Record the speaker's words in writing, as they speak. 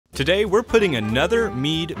Today we're putting another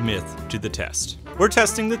mead myth to the test. We're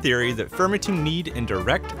testing the theory that fermenting mead in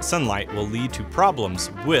direct sunlight will lead to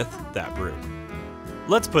problems with that brew.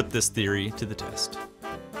 Let's put this theory to the test.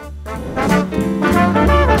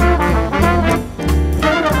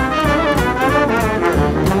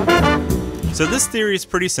 So this theory is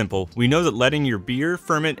pretty simple. We know that letting your beer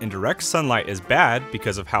ferment in direct sunlight is bad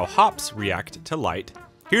because of how hops react to light.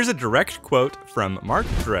 Here's a direct quote from Mark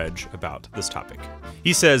Dredge about this topic.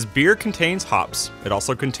 He says, "Beer contains hops. It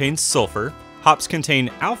also contains sulfur. Hops contain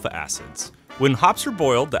alpha acids. When hops are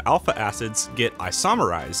boiled, the alpha acids get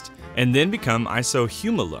isomerized and then become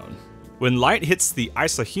isohumalone. When light hits the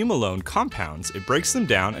isohumalone compounds, it breaks them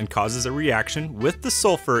down and causes a reaction with the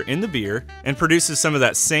sulfur in the beer and produces some of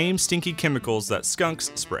that same stinky chemicals that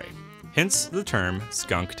skunks spray. Hence the term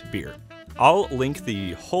skunked beer." I'll link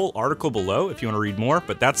the whole article below if you want to read more,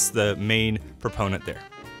 but that's the main proponent there.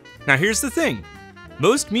 Now here's the thing.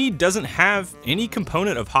 Most mead doesn't have any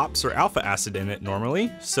component of hops or alpha acid in it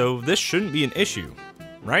normally, so this shouldn't be an issue,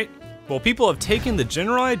 right? Well, people have taken the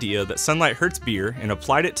general idea that sunlight hurts beer and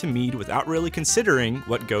applied it to mead without really considering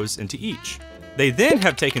what goes into each. They then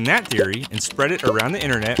have taken that theory and spread it around the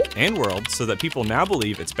internet and world so that people now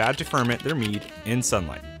believe it's bad to ferment their mead in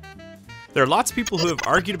sunlight. There are lots of people who have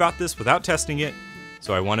argued about this without testing it,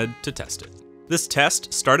 so I wanted to test it. This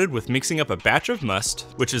test started with mixing up a batch of must,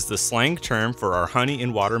 which is the slang term for our honey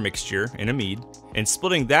and water mixture in a mead, and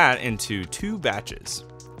splitting that into 2 batches.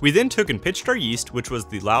 We then took and pitched our yeast, which was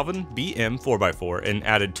the Lalvin BM 4x4, and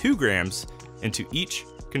added 2 grams into each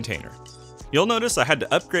container. You'll notice I had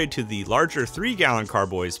to upgrade to the larger 3-gallon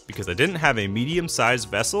carboys because I didn't have a medium-sized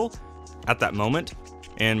vessel at that moment,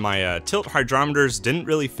 and my tilt hydrometers didn't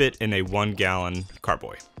really fit in a 1-gallon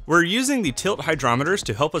carboy. We're using the tilt hydrometers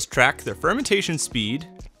to help us track the fermentation speed,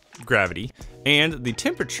 gravity, and the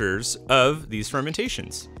temperatures of these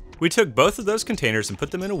fermentations. We took both of those containers and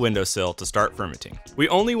put them in a windowsill to start fermenting. We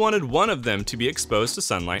only wanted one of them to be exposed to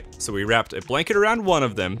sunlight, so we wrapped a blanket around one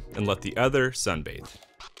of them and let the other sunbathe.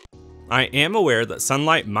 I am aware that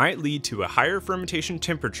sunlight might lead to a higher fermentation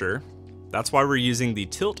temperature. That's why we're using the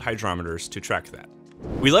tilt hydrometers to track that.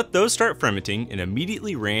 We let those start fermenting and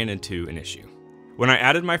immediately ran into an issue. When I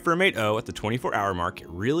added my Fermate-O at the 24-hour mark, it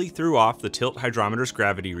really threw off the tilt hydrometer's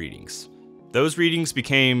gravity readings. Those readings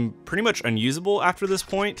became pretty much unusable after this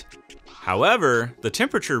point. However, the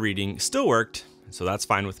temperature reading still worked, so that's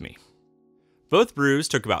fine with me. Both brews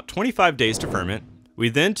took about 25 days to ferment. We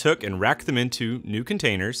then took and racked them into new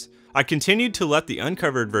containers. I continued to let the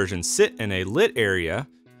uncovered version sit in a lit area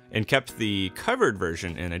and kept the covered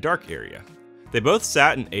version in a dark area. They both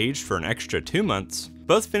sat and aged for an extra 2 months.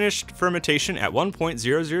 Both finished fermentation at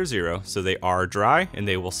 1.000, so they are dry and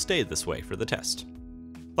they will stay this way for the test.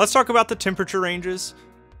 Let's talk about the temperature ranges.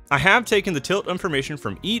 I have taken the tilt information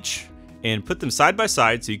from each and put them side by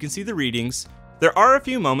side so you can see the readings. There are a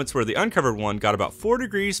few moments where the uncovered one got about 4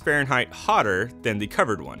 degrees Fahrenheit hotter than the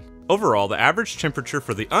covered one. Overall, the average temperature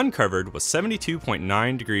for the uncovered was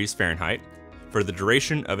 72.9 degrees Fahrenheit. For the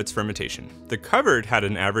duration of its fermentation. The covered had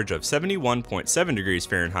an average of 71.7 degrees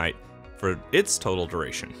Fahrenheit for its total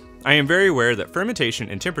duration. I am very aware that fermentation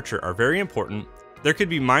and temperature are very important. There could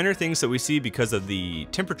be minor things that we see because of the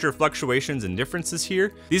temperature fluctuations and differences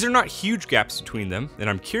here. These are not huge gaps between them, and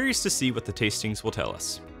I'm curious to see what the tastings will tell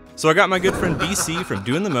us. So I got my good friend BC from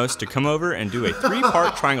Doing the Most to come over and do a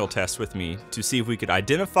 3-part triangle test with me to see if we could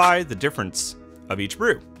identify the difference of each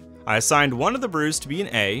brew. I assigned one of the brews to be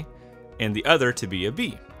an A, and the other to be a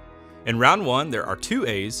B. In round 1, there are 2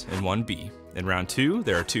 A's and 1 B. In round 2,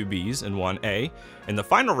 there are 2 B's and 1 A, and the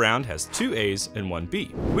final round has 2 A's and 1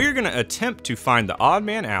 B. We're gonna attempt to find the odd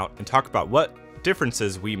man out and talk about what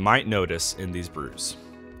differences we might notice in these brews.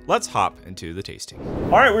 Let's hop into the tasting.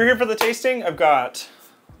 All right, we're here for the tasting. I've got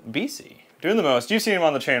BC, Doing the Most. You've seen him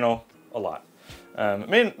on the channel a lot.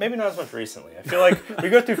 Maybe not as much recently. I feel like we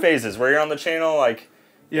go through phases where you're on the channel,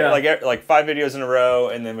 yeah, like 5 videos in a row,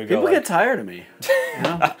 and then we go. People get tired of me. You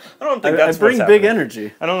know? I don't think that's I bring what's big happening.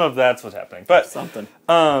 energy. I don't know if that's what's happening, but something.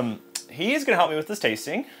 He's gonna help me with this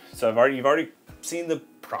tasting. So you've already seen the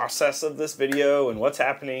process of this video and what's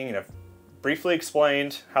happening, and I've briefly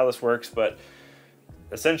explained how this works. But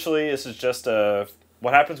essentially, this is just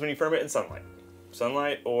what happens when you ferment in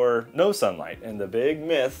sunlight or no sunlight, and the big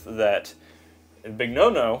myth that, big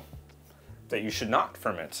no-no, that you should not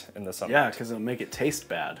ferment in the sunlight. Yeah, because it'll make it taste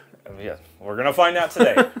bad. Yeah, we're gonna find out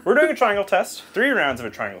today. We're doing a triangle test, 3 rounds of a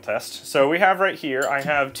triangle test. So we have right here, I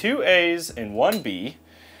have 2 A's and 1 B.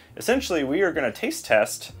 Essentially, we are gonna taste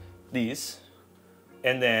test these,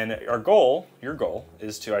 and then your goal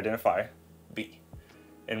is to identify B.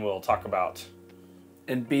 And we'll talk about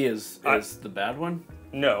And B is the bad one?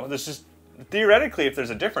 No, this is theoretically, if there's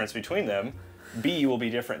a difference between them, B will be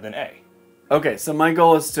different than A. Okay, so my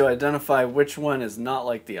goal is to identify which one is not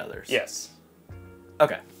like the others. Yes.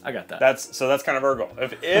 Okay, I got that. That's kind of our goal.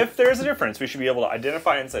 If there's a difference, we should be able to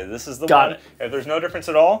identify and say this is the Got one. it. If there's no difference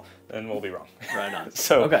at all, then we'll be wrong. Right on.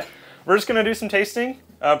 So okay. We're just gonna do some tasting.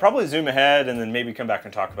 Probably zoom ahead and then maybe come back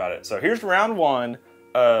and talk about it. So here's round 1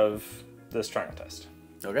 of this triangle test.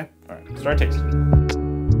 Okay. All right, start tasting.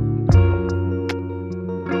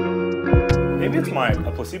 Maybe it's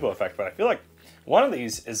a placebo effect, but I feel like one of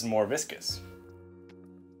these is more viscous.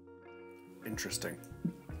 Interesting.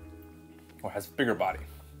 Or has bigger body.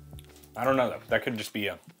 I don't know though. That could just be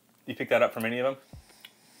you pick that up from any of them?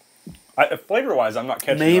 Flavor-wise, I'm not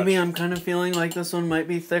catching Maybe much. I'm kind of feeling like this one might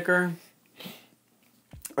be thicker.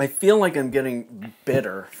 I feel like I'm getting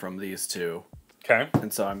bitter from these two. Okay.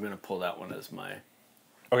 And so I'm going to pull that one as my...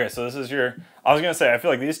 Okay, so this is your... I was going to say, I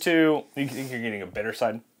feel like these two, you think you're getting a bitter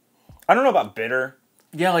side? I don't know about bitter.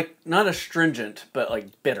 Yeah, like, not astringent, but,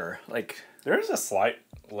 like, bitter. Like... There is a slight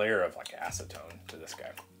layer of, like, acetone to this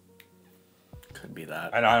guy. Could be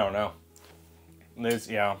that. I don't know.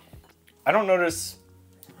 Yeah. I don't notice...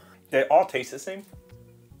 They all taste the same.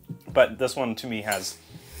 But this one, to me, has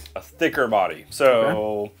a thicker body.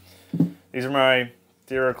 So, these are my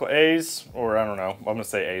theoretical A's. Or, I don't know. I'm going to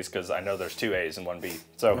say A's because I know there's 2 A's and 1 B.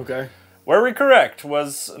 So, Okay. were we correct?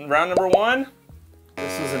 Was round number 1?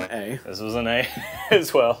 This is an A. This was an A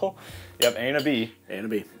as well. Yep, A and a B. A and a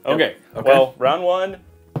B. Okay. Okay. Well, round 1,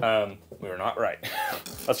 we were not right.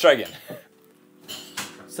 Let's try again.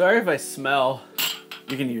 Sorry if I smell...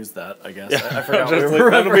 You can use that, I guess. Yeah. I forgot Just we were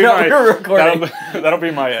recording. That'll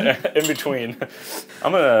be my in between.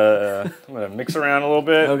 I'm gonna mix around a little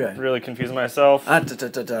bit. Okay. Really confuse myself. By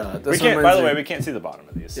the way, we can't see the bottom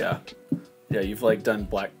of these. Yeah. Yeah, you've like done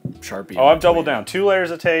black Sharpie. Oh, I've doubled down. 2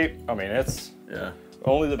 layers of tape. I mean, it's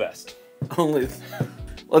only the best. Only.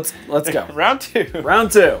 Let's go. Round 2.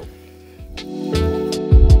 Round 2.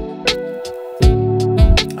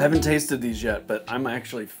 I haven't tasted these yet, but I'm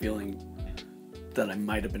actually feeling that I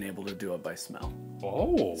might have been able to do it by smell.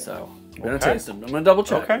 Oh. So I'm gonna taste them. I'm gonna double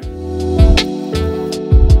check. Okay.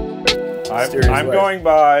 I'm going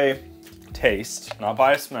by taste, not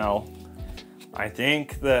by smell. I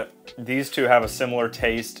think that these two have a similar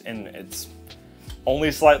taste, and it's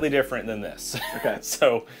only slightly different than this. Okay.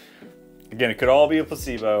 So, again, it could all be a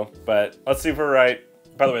placebo, but let's see if we're right.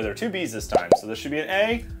 By the way, there are 2 B's this time, so this should be an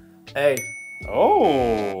A. A.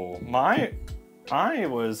 Oh,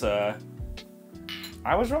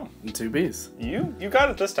 I was wrong. And 2 B's. You got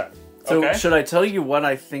it this time. So okay. should I tell you what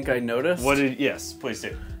I think I noticed? Yes, please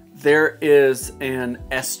do. There is an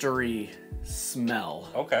estery smell.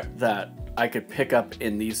 Okay. That I could pick up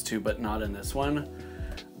in these two, but not in this one.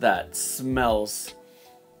 That smells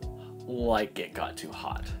like it got too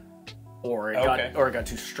hot, or it got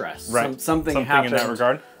too stressed. Right. Something happened in that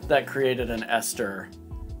regard that created an ester,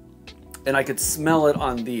 and I could smell it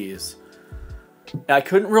on these. I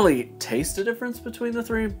couldn't really taste a difference between the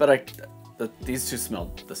 3, but these two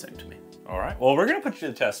smelled the same to me. All right. Well, we're gonna put you to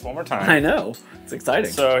the test one more time. I know. It's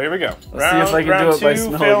exciting. So here we go. Let's see if I can do it by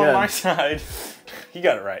smell fail again. on my side. You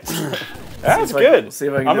got it right. That's good. See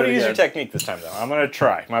if I can I'm do gonna it use your again. technique this time, though. I'm gonna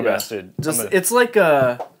try my best to. It's like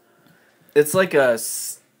a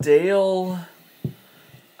stale,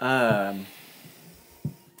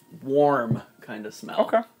 warm kind of smell.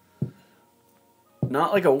 Okay.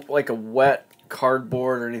 Not like a wet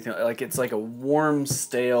cardboard or anything. Like it's like a warm,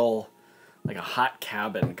 stale, like a hot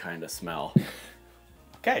cabin kind of smell.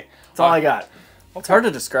 Okay. That's all I got. It's hard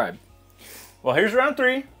to describe. Well, here's round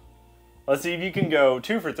 3. Let's see if you can go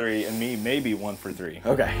 2 for 3 and me maybe 1 for 3.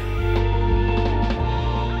 Okay.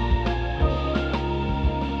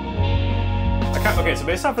 Okay, so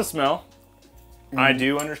based off the smell, I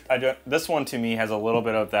do understand. This one to me has a little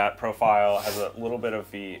bit of that profile, has a little bit of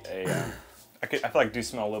I feel like I do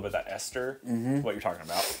smell a little bit of that ester, what you're talking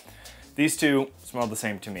about. These two smell the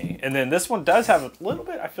same to me. And then this one does have a little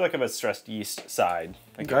bit, I feel like, of a stressed yeast side.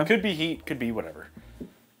 Like it could be heat, could be whatever.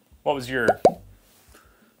 What was your...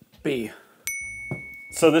 B.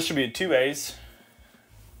 So this should be 2 A's.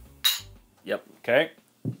 Yep. Okay.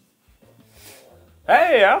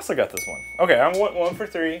 Hey, I also got this one. Okay, I went 1 for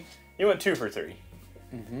 3. You went 2 for 3.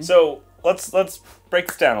 So let's break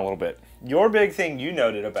this down a little bit. Your big thing you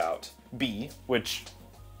noted about B, which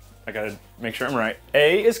I gotta make sure I'm right.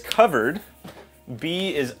 A is covered,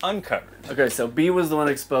 B is uncovered. Okay, so B was the one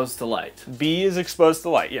exposed to light. B is exposed to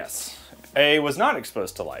light, yes. A was not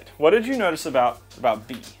exposed to light. What did you notice about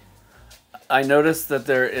B? I noticed that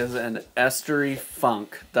there is an estery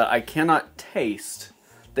funk that I cannot taste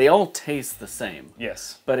they all taste the same.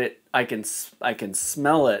 Yes. But I can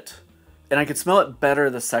smell it, and I could smell it better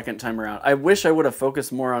the second time around. I wish I would have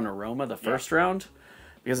focused more on aroma the first round,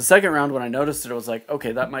 because the second round when I noticed it, I was like,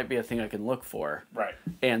 okay, that might be a thing I can look for. Right.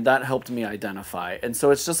 And that helped me identify. And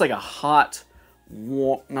so it's just like a hot,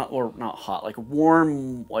 not hot, like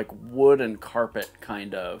warm, like wood and carpet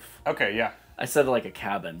kind of. Okay, yeah. I said like a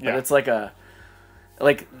cabin, but it's like a,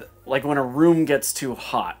 like when a room gets too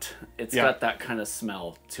hot, it's got that kind of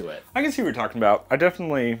smell to it. I can see what you're talking about. I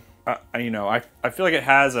definitely, you know, I feel like it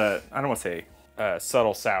has a, I don't want to say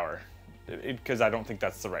subtle sour, because I don't think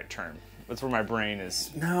that's the right term. That's where my brain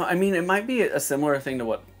is. No, I mean, it might be a similar thing to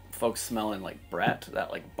what folks smell in like Brett,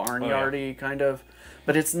 that like barnyardy kind of,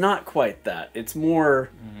 but it's not quite that. It's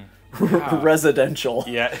more residential.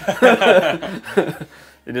 Yeah.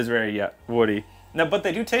 It is very, woody. No, but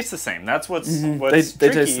they do taste the same. That's what's they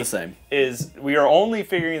tricky taste the same. Is we are only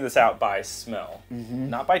figuring this out by smell,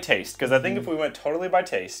 not by taste. Because I think if we went totally by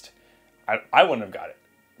taste, I wouldn't have got it,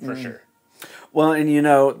 for sure. Well, and you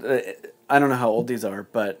know, I don't know how old these are,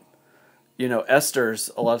 but you know, esters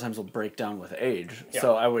a lot of times will break down with age. Yeah.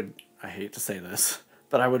 So I hate to say this,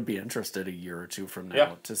 but I would be interested a year or two from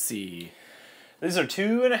now to see. These are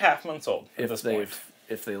 2.5 months old at this point.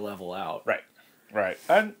 If they level out. Right. Right.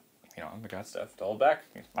 And, you know, I've got stuff to hold back.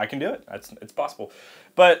 I can do it. It's possible.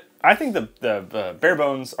 But I think the bare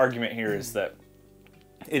bones argument here is that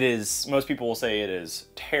it is, most people will say it is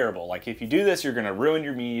terrible. Like, if you do this, you're going to ruin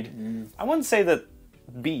your mead. I wouldn't say that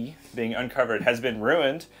B, being uncovered, has been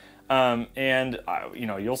ruined. And, you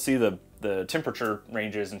know, you'll see the temperature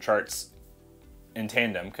ranges and charts in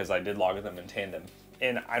tandem, because I did log them in tandem.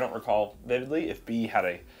 And I don't recall vividly if B had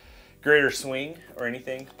a greater swing or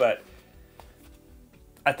anything, but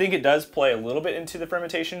I think it does play a little bit into the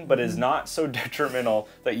fermentation, but is not so detrimental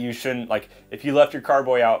that you shouldn't, like, if you left your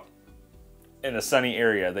carboy out in a sunny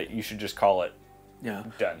area, that you should just call it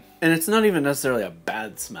done. And it's not even necessarily a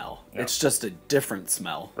bad smell. No. It's just a different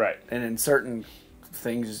smell. Right. And in certain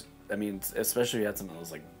things, I mean, especially if you had something that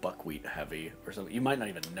was like buckwheat heavy or something, you might not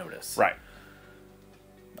even notice. Right.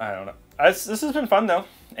 I don't know. This has been fun, though.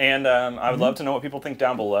 And I would love to know what people think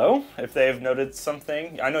down below, if they've noted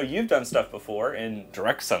something. I know you've done stuff before in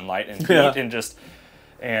direct sunlight and heat and just...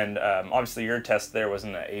 And obviously your test there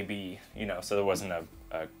wasn't an A/B, you know, so there wasn't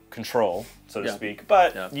a control, so to speak.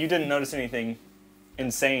 But you didn't notice anything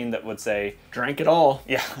insane that would say... Drank it all.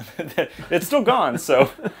 Yeah, it's still gone, so...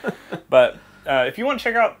 But if you want to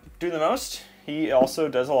check out Do the Most, he also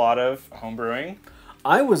does a lot of home brewing.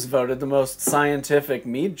 I was voted the most scientific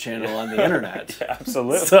mead channel on the internet. Yeah,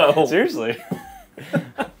 absolutely. So seriously.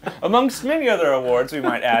 Amongst many other awards we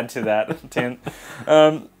might add to that.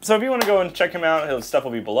 So if you want to go and check him out, his stuff will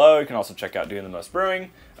be below. You can also check out Doing the Most Brewing.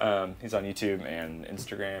 He's on YouTube and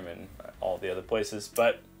Instagram and all the other places.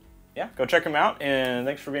 But yeah, go check him out, and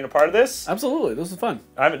thanks for being a part of this. Absolutely, this was fun.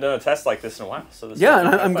 I haven't done a test like this in a while, so this and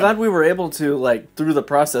I'm glad we were able to, like, through the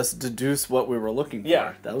process, deduce what we were looking for.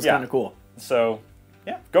 Yeah, that was kind of cool. So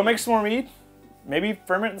yeah, go make some more mead. Maybe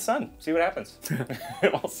ferment in the sun. See what happens.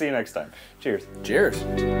 We'll see you next time. Cheers.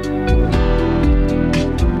 Cheers.